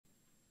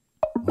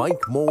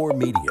Mike Moore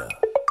Media.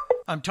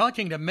 I'm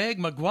talking to Meg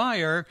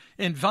McGuire,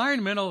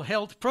 Environmental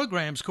Health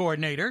Programs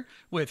Coordinator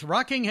with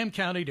Rockingham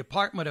County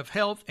Department of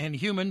Health and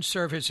Human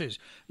Services.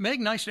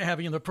 Meg, nice to have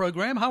you in the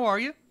program. How are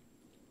you?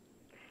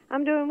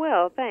 I'm doing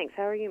well, thanks.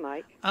 How are you,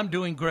 Mike? I'm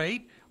doing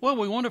great. Well,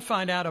 we want to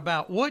find out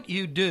about what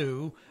you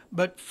do,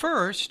 but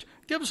first,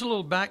 give us a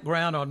little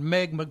background on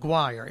Meg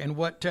McGuire and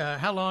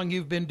how long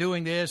you've been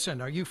doing this,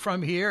 and are you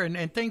from here,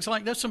 and things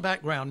like that. Some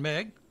background,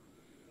 Meg.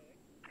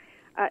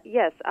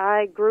 Yes,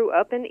 I grew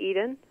up in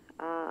Eden.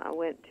 I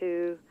went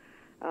to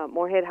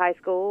Moorhead High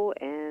School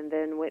and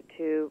then went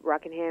to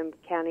Rockingham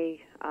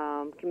County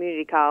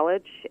Community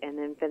College and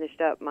then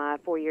finished up my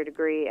 4-year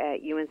degree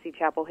at UNC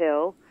Chapel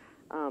Hill,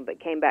 but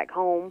came back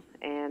home.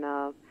 And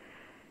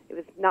it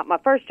was not my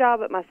first job,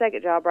 but my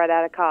second job right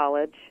out of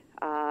college.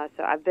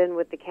 So I've been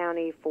with the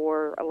county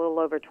for a little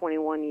over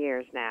 21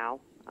 years now.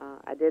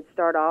 I did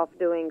start off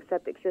doing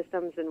septic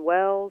systems and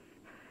wells,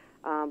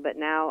 but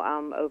now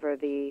I'm over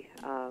the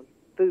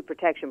food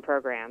protection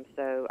program.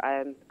 So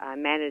I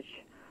manage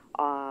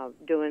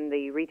doing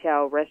the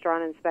retail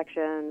restaurant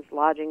inspections,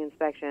 lodging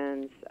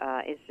inspections,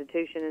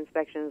 institution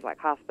inspections like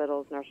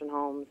hospitals, nursing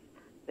homes,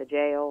 the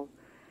jail,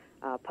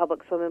 public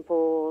swimming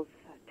pools,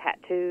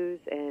 tattoos,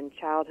 and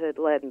childhood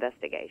lead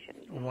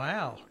investigations.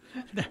 Wow.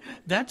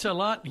 That's a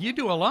lot. You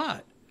do a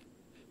lot.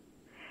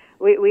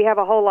 We have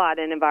a whole lot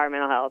in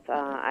environmental health.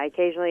 I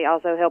occasionally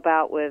also help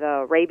out with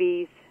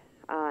rabies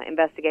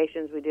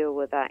investigations. We deal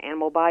with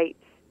animal bites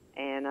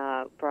and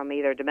from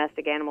either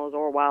domestic animals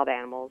or wild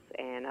animals,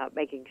 and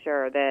making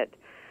sure that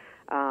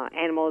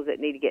animals that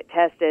need to get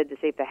tested to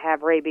see if they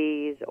have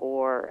rabies,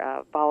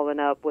 or following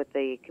up with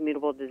the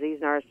communicable disease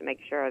nurse to make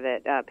sure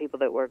that people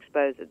that were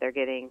exposed, that they're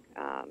getting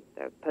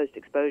the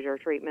post-exposure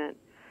treatment.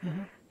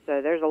 Mm-hmm. So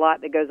there's a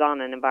lot that goes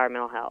on in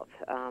environmental health.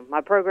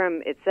 My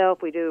program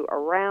itself, we do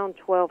around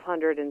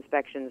 1,200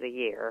 inspections a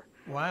year.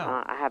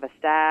 Wow. I have a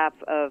staff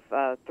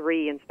of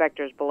 3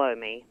 inspectors below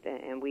me,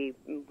 and we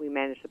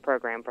manage the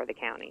program for the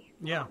county.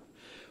 Yeah.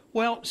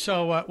 Well,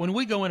 so when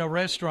we go in a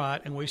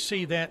restaurant and we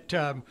see that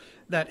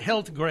that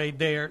health grade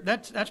there,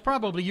 that's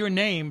probably your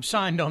name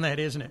signed on that,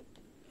 isn't it?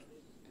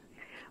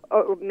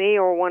 Me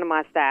or one of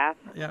my staff.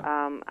 Yeah.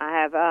 I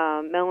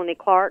have Melanie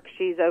Clark.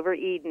 She's over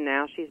Eden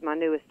now. She's my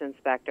newest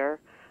inspector.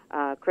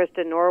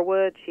 Krista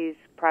Norwood, she's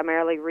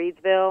primarily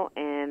Reedsville,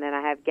 and then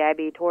I have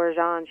Gabby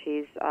Torrejon.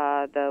 She's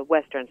the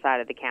western side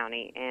of the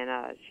county,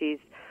 and she's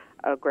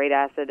a great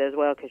asset as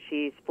well because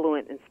she's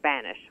fluent in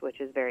Spanish,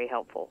 which is very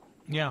helpful.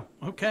 Yeah,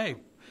 okay.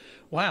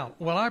 Wow.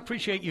 Well, I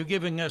appreciate you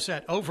giving us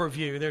that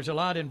overview. There's a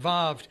lot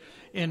involved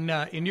in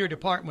your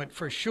department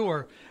for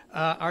sure.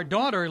 Our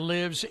daughter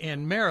lives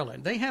in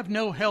Maryland. They have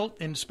no health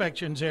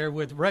inspections there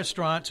with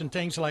restaurants and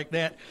things like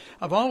that.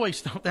 I've always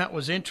thought that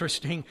was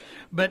interesting.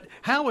 But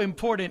how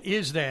important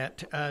is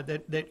that,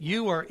 that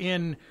you are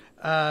in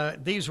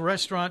these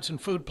restaurants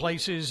and food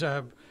places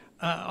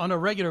on a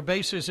regular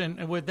basis,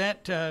 and with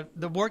that,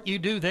 the work you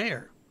do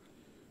there?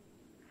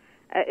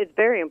 It's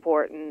very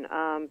important.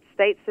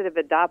 States that have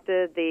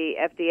adopted the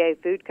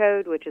FDA Food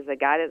Code, which is a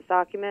guidance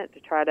document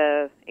to try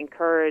to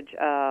encourage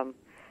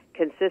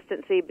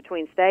consistency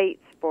between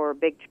states for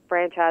big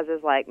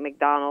franchises like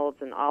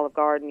McDonald's and Olive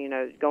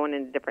Garden, going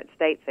into different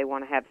states, they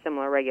want to have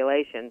similar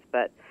regulations.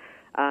 But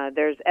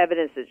there's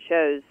evidence that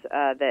shows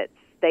that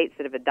states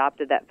that have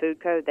adopted that food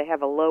code, they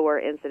have a lower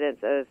incidence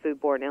of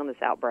foodborne illness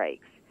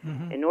outbreaks.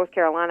 Mm-hmm. And North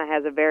Carolina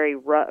has a very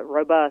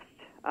robust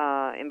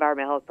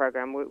environmental health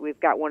program. We've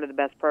got one of the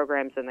best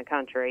programs in the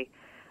country.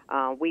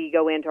 We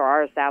go into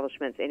our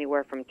establishments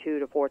anywhere from 2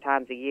 to 4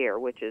 times a year,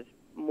 which is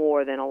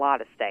more than a lot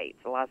of states.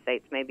 A lot of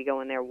states maybe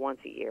go in there once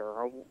a year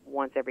or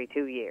once every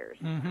 2 years.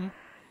 Mm-hmm.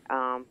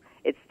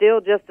 It's still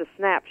just a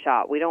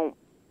snapshot. We don't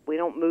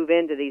move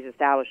into these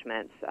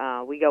establishments.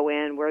 We go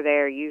in. We're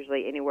there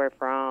usually anywhere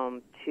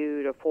from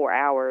 2 to 4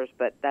 hours,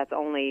 but that's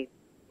only,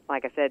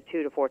 like I said,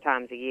 2 to 4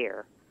 times a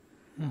year.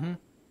 Mm-hmm.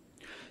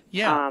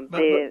 Yeah,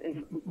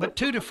 but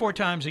 2 to 4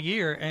 times a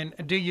year. And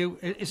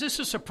is this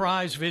a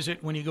surprise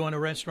visit when you go in a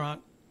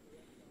restaurant?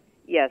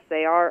 Yes,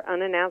 they are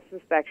unannounced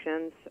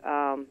inspections.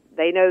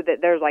 They know that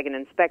there's like an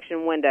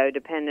inspection window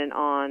dependent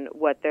on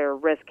what their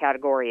risk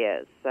category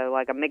is. So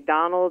like a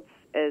McDonald's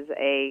is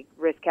a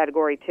risk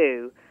category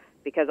 2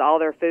 because all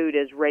their food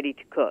is ready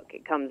to cook.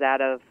 It comes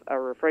out of a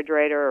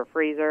refrigerator or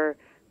freezer,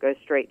 goes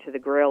straight to the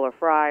grill or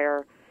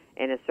fryer,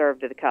 and is served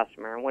to the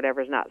customer. And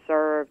whatever's not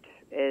served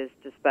is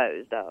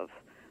disposed of.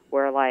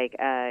 Where like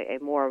a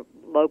more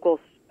local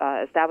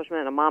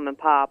establishment, a mom and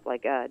pop,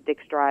 like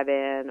Dick's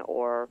Drive-In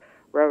or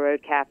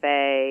Railroad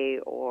Cafe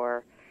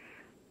or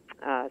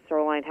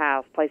Sirloin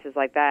House, places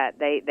like that,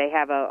 they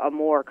have a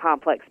more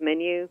complex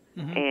menu,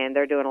 mm-hmm. and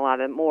they're doing a lot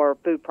of more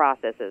food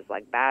processes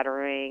like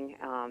battering.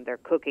 They're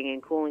cooking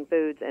and cooling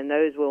foods, and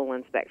those will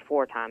inspect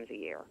 4 times a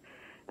year.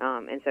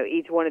 And so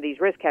each one of these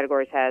risk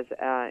categories has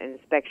an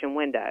inspection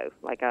window,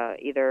 like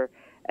either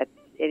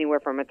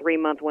anywhere from a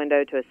 3-month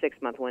window to a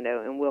 6-month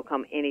window, and we'll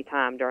come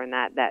anytime during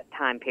that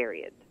time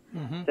period.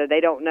 Mm-hmm. So they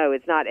don't know.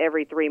 It's not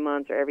every 3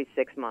 months or every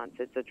 6 months.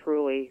 It's a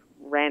truly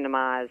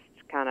randomized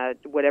kind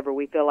of whatever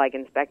we feel like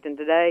inspecting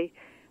today,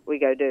 we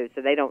go do.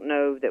 So they don't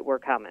know that we're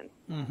coming.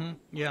 Mm-hmm.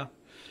 Yeah.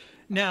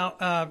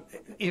 Now,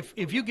 if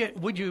you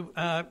would you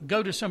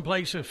go to some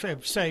place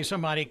if say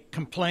somebody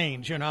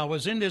complains? You know, I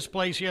was in this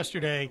place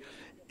yesterday,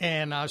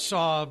 and I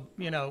saw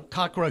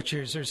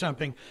cockroaches or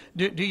something.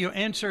 Do you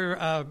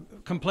answer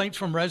complaints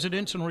from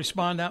residents and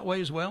respond that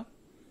way as well?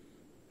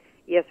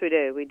 Yes, we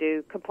do. We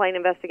do complaint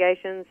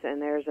investigations,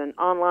 and there's an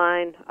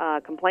online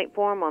complaint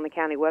form on the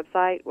county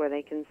website where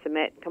they can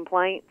submit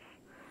complaints.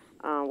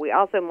 We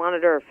also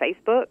monitor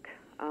Facebook.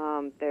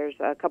 There's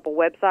a couple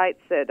websites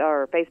that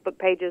are Facebook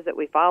pages that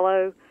we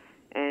follow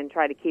and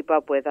try to keep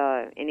up with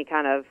any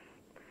kind of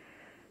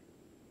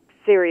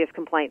serious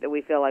complaint that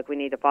we feel like we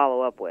need to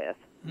follow up with.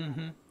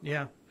 Mm-hmm.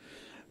 Yeah.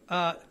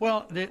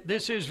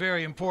 This is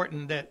very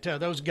important that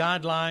those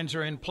guidelines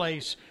are in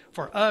place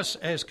for us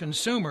as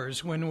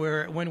consumers when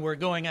we're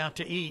going out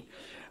to eat.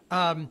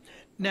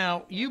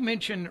 Now, you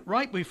mentioned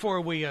right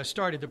before we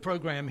started the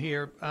program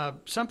here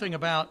something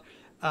about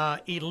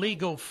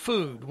illegal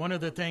food. One of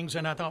the things,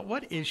 and I thought,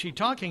 what is she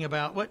talking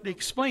about?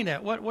 Explain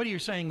that. What are you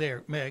saying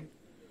there, Meg?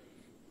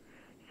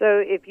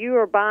 So if you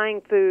are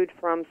buying food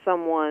from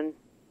someone,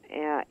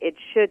 it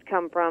should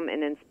come from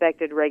an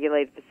inspected,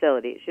 regulated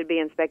facility. It should be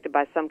inspected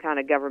by some kind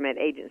of government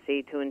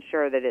agency to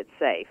ensure that it's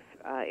safe.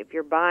 If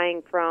you're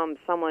buying from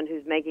someone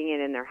who's making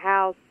it in their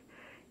house,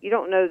 you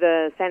don't know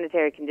the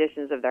sanitary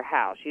conditions of their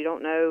house. You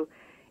don't know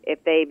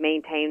if they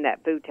maintain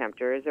that food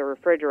temperature. Is their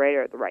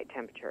refrigerator at the right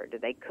temperature? Do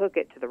they cook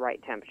it to the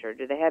right temperature?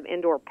 Do they have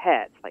indoor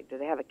pets? Like, do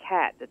they have a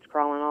cat that's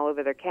crawling all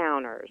over their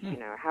counters?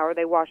 How are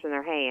they washing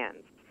their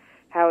hands?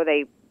 How are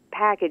they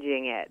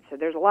packaging it? So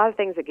there's a lot of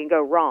things that can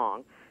go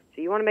wrong.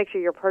 So you want to make sure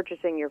you're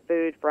purchasing your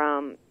food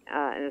from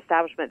an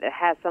establishment that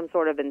has some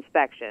sort of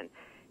inspection.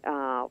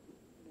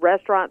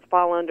 Restaurants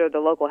fall under the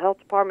local health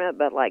department,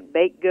 but like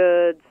baked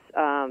goods,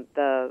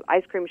 the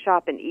ice cream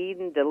shop in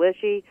Eden,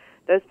 Delishy,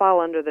 those fall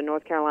under the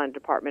North Carolina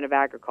Department of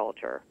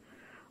Agriculture.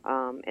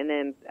 And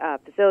then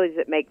facilities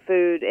that make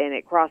food and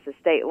it crosses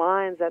state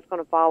lines, that's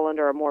going to fall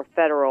under a more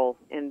federal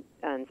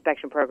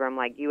inspection program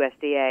like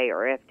USDA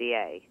or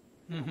FDA.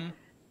 Mm-hmm.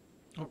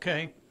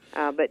 Okay.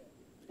 But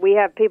we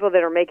have people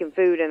that are making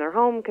food in their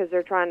home because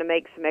they're trying to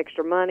make some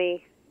extra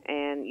money,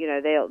 and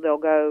they'll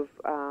go.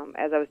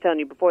 As I was telling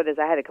you before this,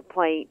 I had a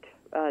complaint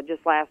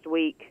just last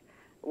week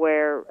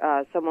where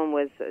someone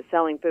was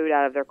selling food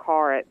out of their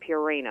car at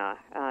Purina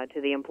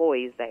to the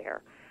employees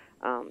there.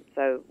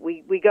 So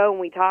we go and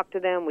we talk to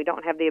them. We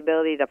don't have the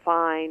ability to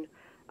fine,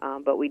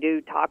 but we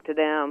do talk to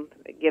them,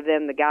 give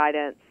them the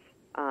guidance,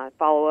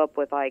 follow up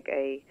with like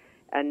a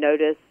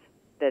notice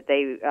that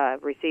they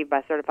receive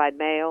by certified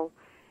mail,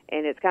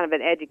 and it's kind of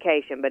an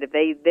education. But if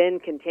they then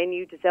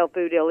continue to sell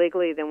food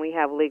illegally, then we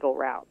have legal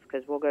routes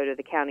because we'll go to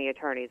the county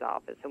attorney's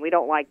office, and we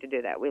don't like to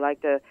do that. We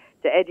like to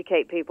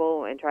educate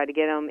people and try to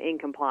get them in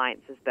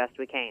compliance as best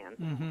we can.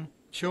 Mm-hmm.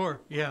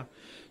 Sure, yeah.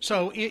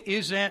 So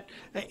is that,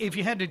 if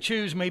you had to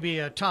choose maybe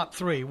a top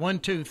three, 1,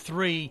 2,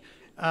 3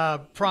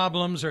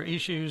 problems or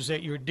issues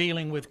that you're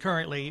dealing with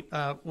currently,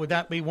 would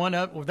that be would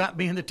that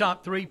be in the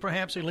top three,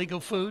 perhaps,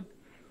 illegal food?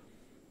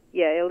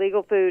 Yeah,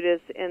 illegal food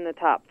is in the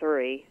top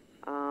three.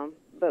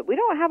 But we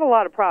don't have a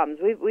lot of problems.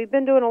 We've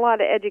been doing a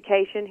lot of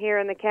education here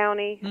in the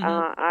county.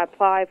 Mm-hmm. I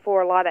apply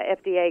for a lot of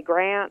FDA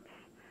grants,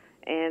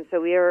 and so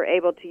we are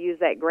able to use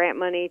that grant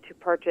money to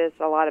purchase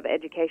a lot of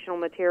educational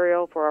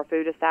material for our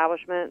food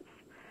establishments.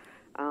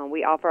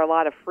 We offer a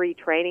lot of free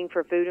training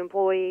for food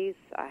employees.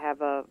 I have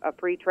a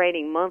free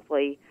training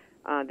monthly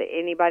that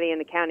anybody in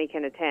the county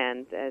can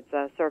attend. It's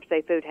a Surf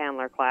Safe Food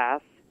Handler class.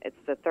 It's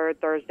the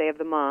third Thursday of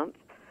the month.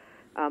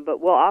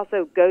 But we'll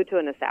also go to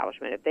an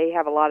establishment. If they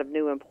have a lot of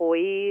new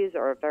employees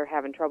or if they're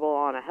having trouble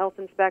on a health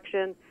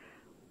inspection,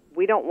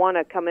 we don't want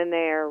to come in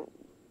there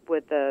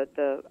with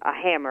a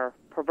hammer,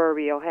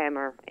 proverbial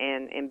hammer,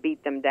 and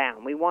beat them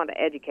down. We want to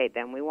educate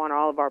them. We want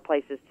all of our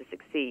places to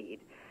succeed.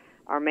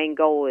 Our main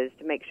goal is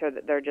to make sure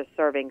that they're just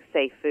serving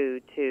safe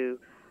food to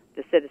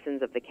the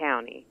citizens of the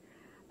county.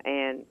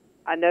 And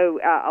I know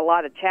a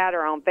lot of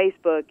chatter on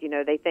Facebook,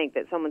 they think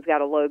that someone's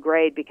got a low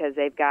grade because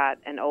they've got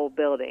an old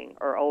building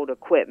or old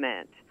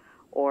equipment,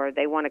 or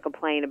they want to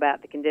complain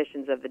about the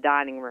conditions of the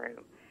dining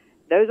room.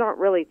 Those aren't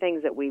really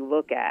things that we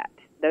look at.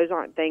 Those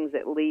aren't things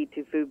that lead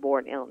to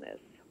foodborne illness.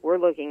 We're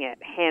looking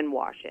at hand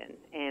washing,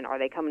 and are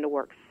they coming to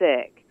work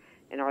sick,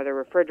 and are their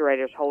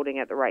refrigerators holding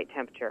at the right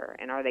temperature,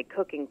 and are they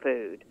cooking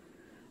food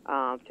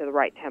to the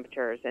right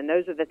temperatures. And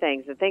those are the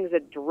things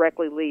that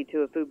directly lead to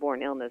a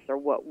foodborne illness are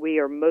what we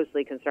are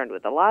mostly concerned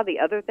with. A lot of the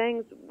other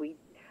things we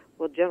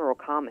will general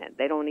comment.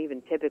 They don't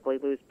even typically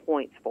lose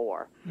points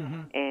for.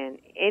 Mm-hmm. And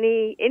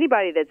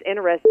anybody that's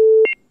interested,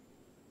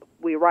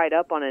 we write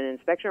up on an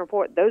inspection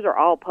report, those are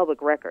all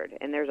public record,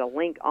 and there's a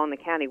link on the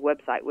county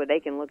website where they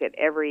can look at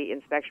every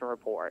inspection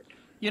report.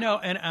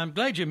 And I'm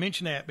glad you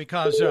mentioned that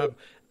because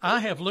I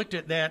have looked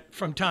at that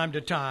from time to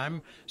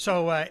time.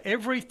 So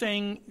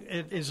everything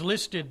is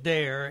listed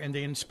there, and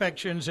the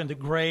inspections and the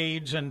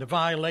grades and the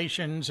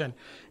violations and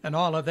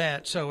all of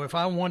that. So if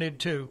I wanted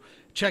to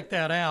check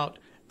that out,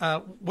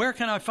 Where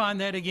can I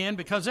find that again?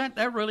 Because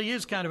that really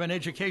is kind of an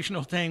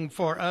educational thing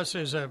for us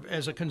as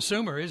a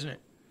consumer, isn't it?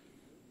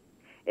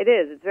 It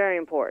is. It's very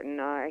important.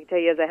 I can tell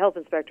you as a health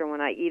inspector,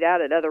 when I eat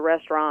out at other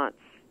restaurants,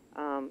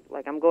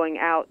 like I'm going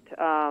out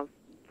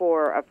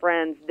for a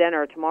friend's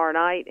dinner tomorrow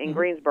night in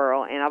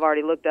Greensboro, and I've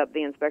already looked up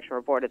the inspection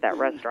report at that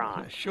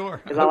restaurant. Sure.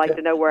 Because I like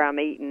to know where I'm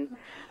eating.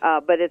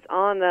 But it's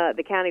on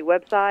the county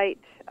website.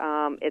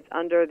 It's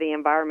under the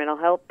environmental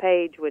health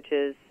page, which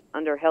is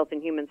under Health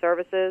and Human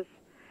Services.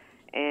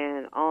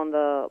 And on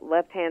the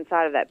left-hand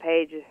side of that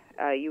page,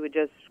 you would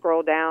just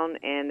scroll down,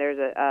 and there's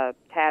a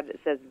tab that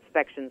says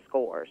inspection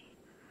scores.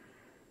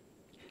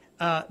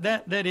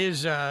 That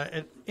is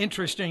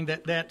interesting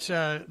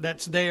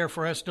that's there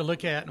for us to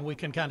look at, and we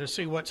can kind of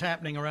see what's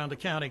happening around the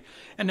county.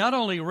 And not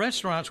only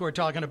restaurants we're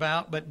talking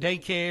about, but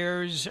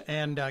daycares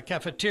and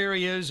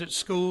cafeterias at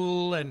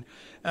school and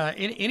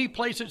any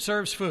place that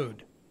serves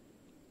food.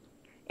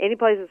 Any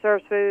place that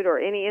serves food or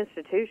any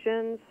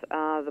institutions,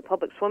 the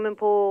public swimming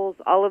pools,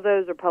 all of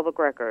those are public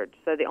records.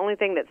 So the only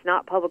thing that's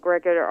not public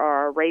record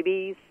are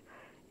rabies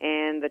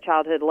and the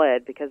childhood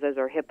lead, because those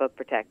are HIPAA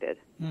protected.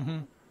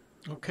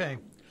 Mm-hmm. Okay.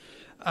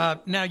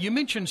 Now, you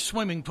mentioned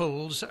swimming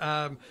pools.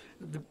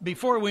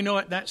 Before we know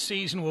it, that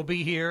season will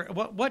be here.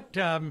 What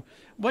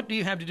do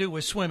you have to do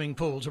with swimming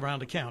pools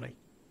around the county?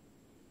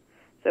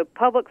 So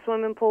public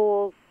swimming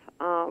pools,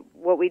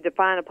 what we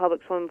define a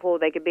public swimming pool,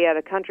 they could be at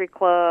a country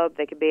club,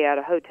 they could be at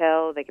a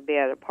hotel, they could be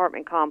at an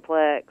apartment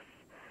complex.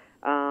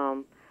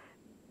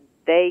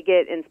 They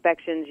get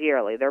inspections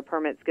yearly. Their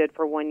permit's good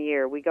for 1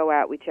 year. We go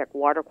out, we check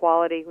water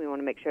quality. We want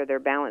to make sure they're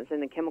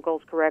balancing the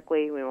chemicals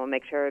correctly. We want to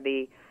make sure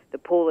the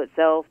pool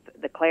itself,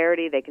 the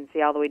clarity, they can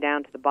see all the way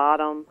down to the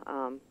bottom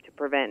to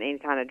prevent any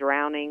kind of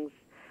drownings.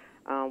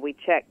 We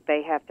check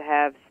they have to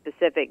have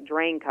specific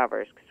drain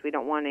covers because we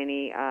don't want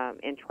any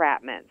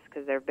entrapments,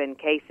 because there have been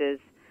cases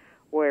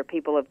where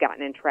people have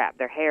gotten entrapped.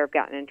 Their hair have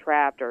gotten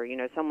entrapped, or,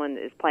 someone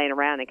is playing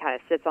around and kind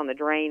of sits on the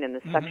drain and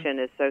the suction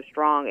is so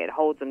strong it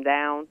holds them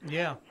down.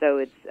 Yeah. So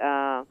it's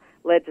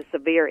led to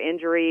severe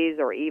injuries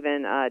or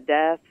even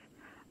death.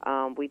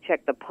 We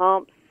check the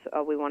pumps.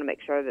 We want to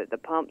make sure that the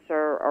pumps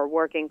are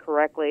working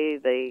correctly.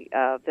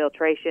 The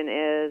filtration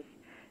is.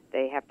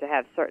 They have to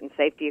have certain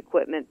safety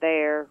equipment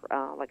there,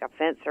 like a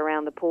fence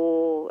around the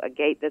pool, a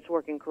gate that's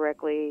working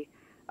correctly,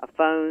 a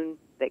phone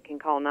that can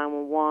call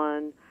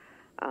 911,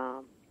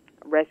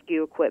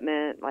 rescue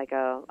equipment like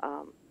a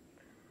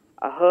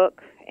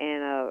hook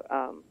and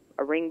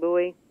a ring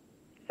buoy.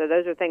 So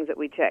those are things that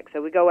we check.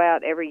 So we go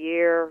out every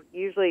year.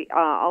 Usually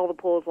all the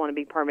pools want to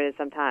be permitted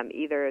sometime,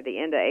 either the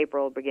end of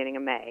April or beginning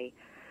of May.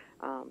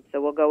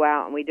 So we'll go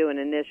out and we do an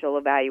initial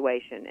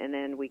evaluation, and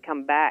then we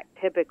come back.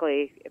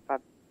 Typically, if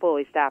I'm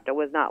fully staffed, I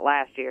was not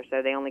last year,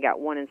 so they only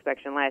got one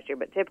inspection last year,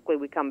 but typically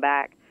we come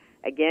back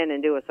again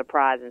and do a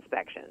surprise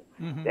inspection.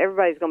 Mm-hmm. So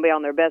everybody's going to be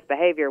on their best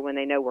behavior when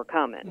they know we're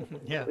coming.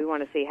 Mm-hmm. Yeah. We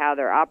want to see how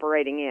they're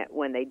operating it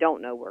when they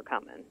don't know we're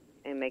coming,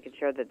 and making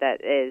sure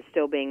that is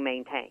still being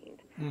maintained.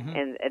 Mm-hmm.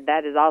 And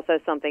that is also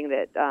something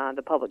that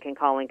the public can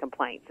call in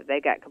complaints. If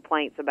they've got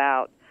complaints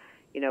about,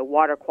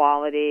 water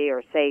quality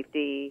or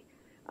safety,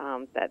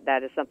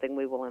 that is something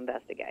we will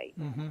investigate.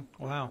 Mm-hmm.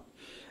 Wow.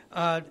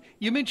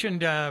 You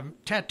mentioned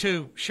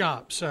tattoo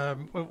shops.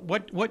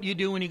 What do you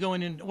do when you go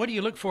in? What do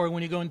you look for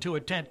when you go into a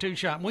tattoo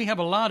shop? We have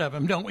a lot of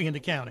them, don't we, in the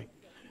county?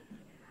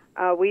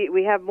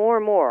 We have more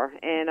and more,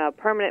 and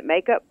permanent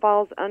makeup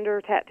falls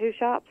under tattoo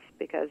shops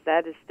because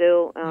that is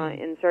still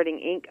inserting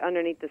ink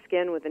underneath the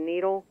skin with a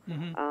needle.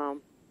 Mm-hmm.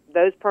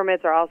 Those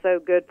permits are also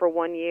good for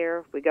 1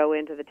 year. We go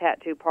into the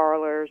tattoo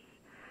parlors.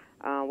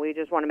 We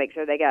just want to make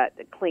sure they got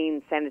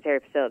clean sanitary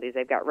facilities.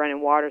 They've got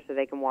running water so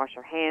they can wash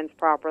their hands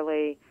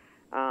properly,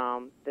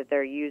 that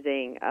they're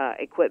using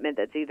equipment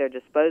that's either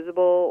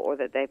disposable or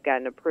that they've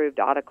got an approved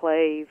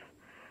autoclave,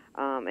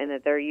 and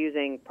that they're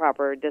using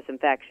proper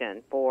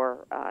disinfection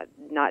for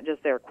not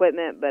just their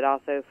equipment but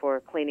also for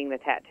cleaning the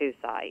tattoo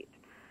site.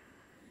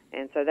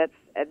 And so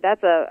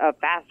that's a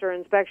faster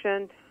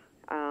inspection.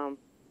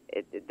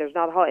 There's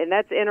not a whole, and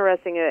that's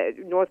interesting.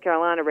 North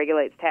Carolina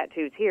regulates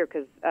tattoos here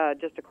because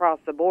just across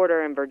the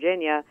border in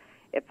Virginia,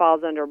 it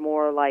falls under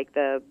more like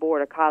the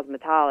Board of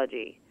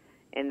Cosmetology,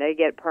 and they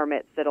get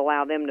permits that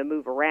allow them to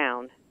move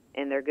around,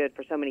 and they're good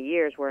for so many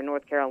years. Where in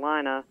North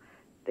Carolina,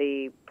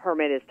 the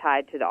permit is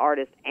tied to the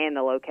artist and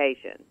the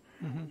location.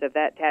 Mm-hmm. So if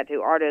that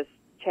tattoo artist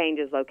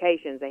changes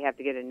locations, they have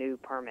to get a new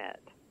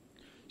permit.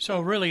 So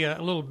really a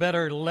little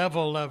better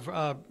level of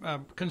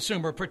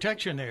consumer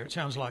protection there, it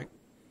sounds like.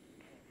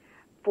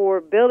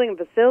 For building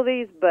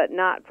facilities, but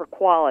not for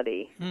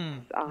quality.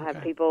 I'll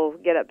have people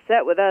get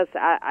upset with us.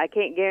 I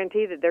can't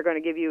guarantee that they're going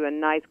to give you a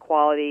nice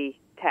quality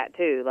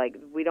tattoo. Like,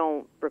 we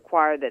don't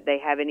require that they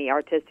have any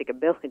artistic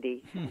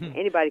ability.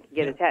 Anybody can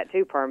get a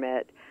tattoo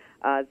permit.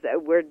 So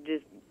we're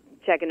just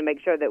checking to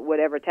make sure that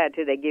whatever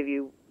tattoo they give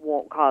you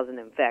won't cause an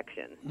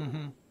infection.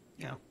 Mm-hmm.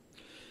 Yeah.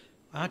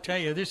 I tell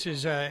you, this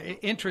is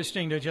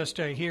interesting to just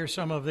hear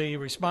some of the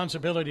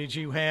responsibilities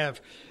you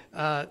have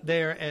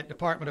there at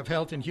Department of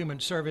Health and Human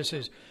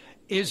Services.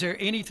 Is there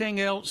anything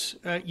else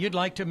you'd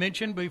like to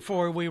mention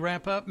before we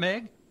wrap up,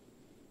 Meg?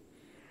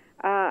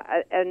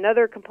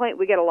 Another complaint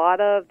we get a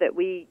lot of that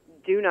we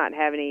do not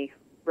have any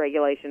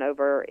regulation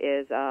over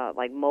is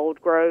like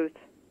mold growth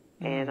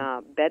and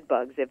bed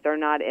bugs. If they're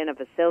not in a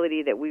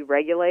facility that we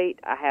regulate,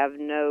 I have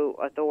no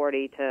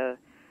authority to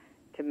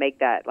make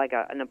that, like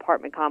an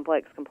apartment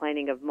complex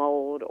complaining of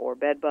mold or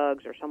bed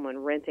bugs, or someone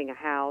renting a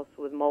house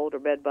with mold or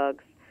bed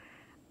bugs.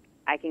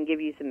 I can give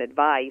you some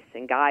advice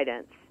and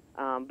guidance,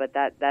 but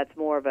that's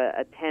more of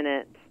a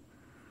tenant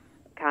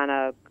kind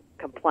of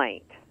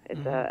complaint.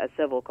 It's a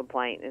civil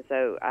complaint, and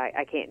so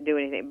I can't do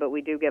anything. But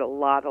we do get a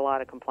lot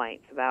of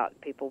complaints about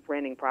people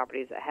renting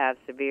properties that have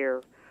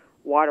severe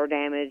water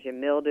damage and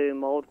mildew,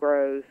 mold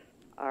growth,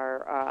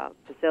 or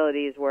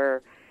facilities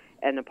where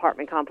an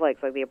apartment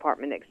complex like the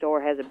apartment next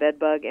door has a bed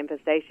bug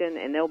infestation,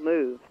 and they'll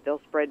move. They'll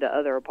spread to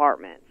other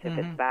apartments if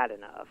it's bad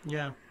enough.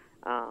 Yeah.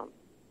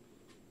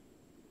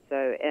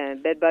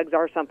 And bed bugs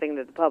are something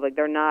that the public,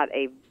 they're not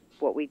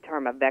what we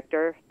term a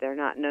vector. They're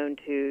not known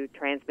to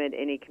transmit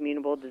any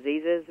communicable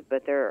diseases,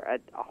 but they're a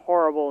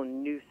horrible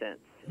nuisance,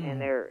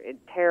 and they're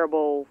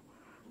terrible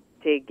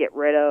to get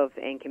rid of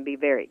and can be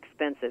very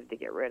expensive to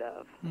get rid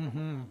of.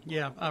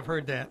 Yeah, I've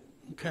heard that.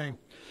 Okay.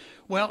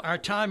 Well, our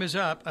time is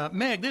up.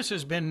 Meg, this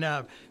has been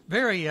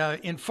very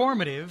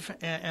informative,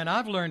 and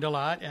I've learned a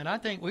lot, and I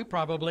think we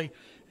probably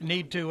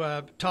need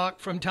to talk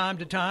from time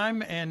to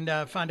time and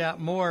find out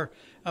more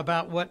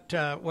about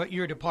what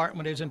your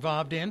department is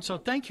involved in. So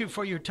thank you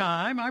for your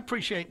time. I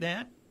appreciate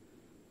that.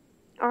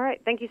 All right.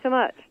 Thank you so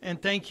much.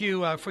 And thank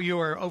you for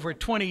your over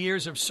 20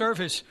 years of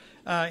service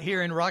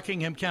here in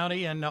Rockingham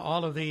County, and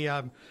all of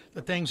the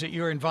things that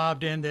you're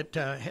involved in that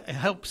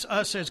helps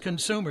us as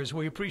consumers.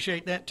 We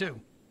appreciate that, too.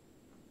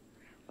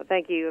 Well,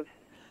 thank you.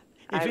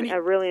 I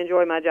really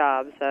enjoy my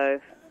job.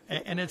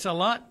 And it's a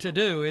lot to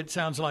do, it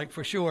sounds like,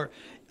 for sure.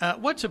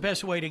 What's the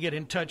best way to get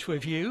in touch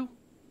with you?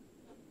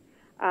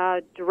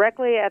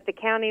 Directly at the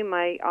county,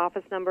 my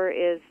office number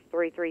is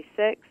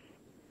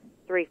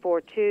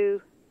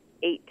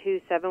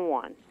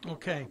 336-342-8271.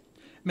 Okay.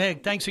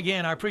 Meg, thanks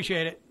again. I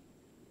appreciate it.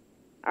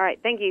 All right.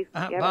 Thank you.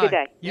 Bye. Have a good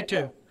day. You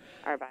too.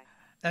 All right. Bye.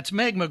 That's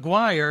Meg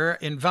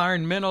McGuire,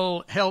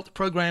 Environmental Health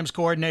Programs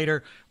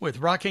Coordinator with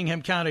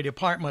Rockingham County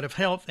Department of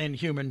Health and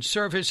Human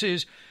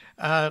Services.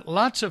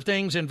 Lots of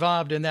things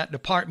involved in that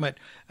department.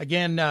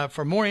 Again,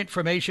 for more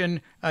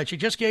information, she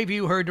just gave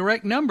you her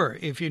direct number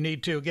if you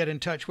need to get in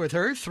touch with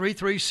her,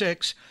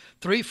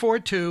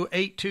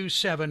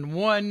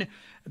 336-342-8271.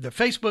 The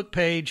Facebook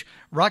page,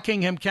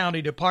 Rockingham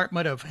County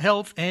Department of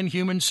Health and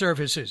Human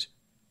Services.